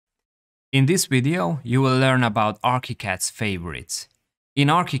In this video, you will learn about Archicad's favorites. In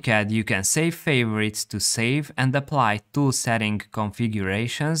Archicad, you can save favorites to save and apply tool setting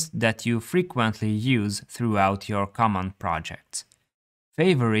configurations that you frequently use throughout your common projects.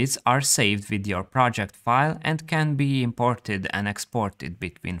 Favorites are saved with your project file and can be imported and exported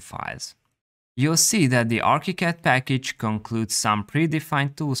between files. You'll see that the Archicad package concludes some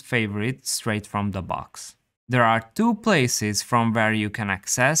predefined tools favorites straight from the box. There are two places from where you can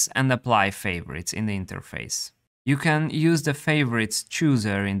access and apply favorites in the interface. You can use the favorites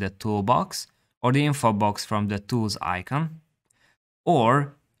chooser in the toolbox or the info box from the tools icon,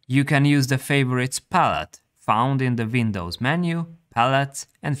 or you can use the favorites palette found in the Windows menu, palettes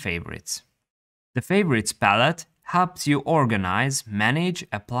and favorites. The favorites palette helps you organize, manage,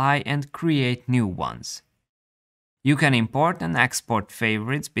 apply and create new ones. You can import and export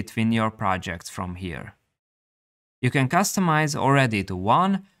favorites between your projects from here. You can customize or edit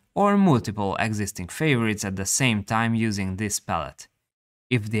one or multiple existing favorites at the same time using this palette.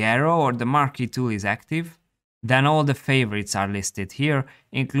 If the arrow or the marquee tool is active, then all the favorites are listed here,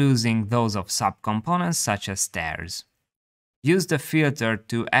 including those of subcomponents such as stairs. Use the filter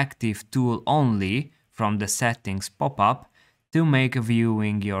to active tool only from the settings pop-up to make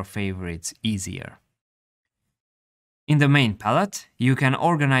viewing your favorites easier. In the main palette, you can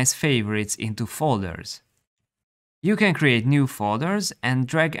organize favorites into folders. You can create new folders and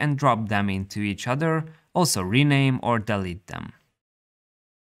drag and drop them into each other, also rename or delete them.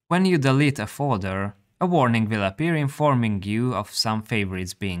 When you delete a folder, a warning will appear informing you of some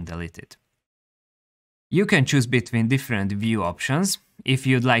favorites being deleted. You can choose between different view options if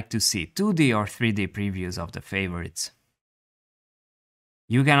you'd like to see 2D or 3D previews of the favorites.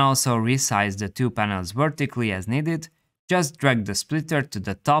 You can also resize the two panels vertically as needed. Just drag the splitter to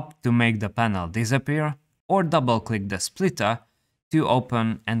the top to make the panel disappear, or double-click the splitter to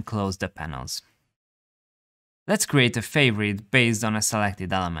open and close the panels. Let's create a favorite based on a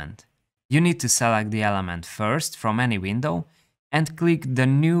selected element. You need to select the element first from any window and click the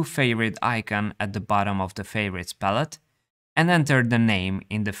new favorite icon at the bottom of the favorites palette and enter the name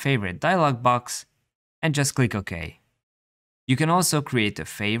in the favorite dialog box and just click OK. You can also create a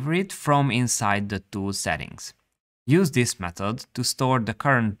favorite from inside the tool settings. Use this method to store the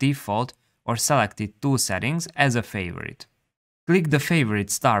current default or selected tool settings as a favorite. Click the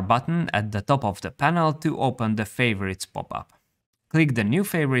favorite star button at the top of the panel to open the favorites pop-up. Click the new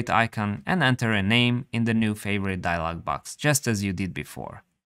favorite icon and enter a name in the new favorite dialog box, just as you did before.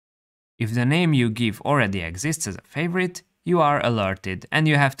 If the name you give already exists as a favorite, you are alerted and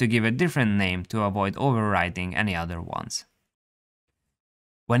you have to give a different name to avoid overriding any other ones.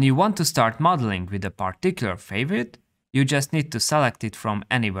 When you want to start modeling with a particular favorite, you just need to select it from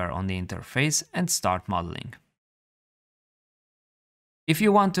anywhere on the interface and start modeling. If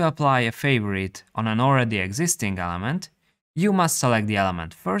you want to apply a favorite on an already existing element, you must select the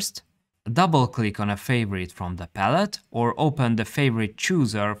element first, double-click on a favorite from the palette, or open the favorite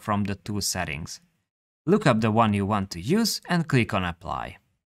chooser from the tool settings. Look up the one you want to use and click on Apply.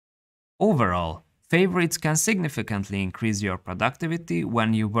 Overall, favorites can significantly increase your productivity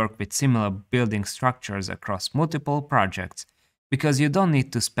when you work with similar building structures across multiple projects, because you don't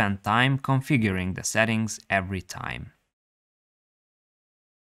need to spend time configuring the settings every time.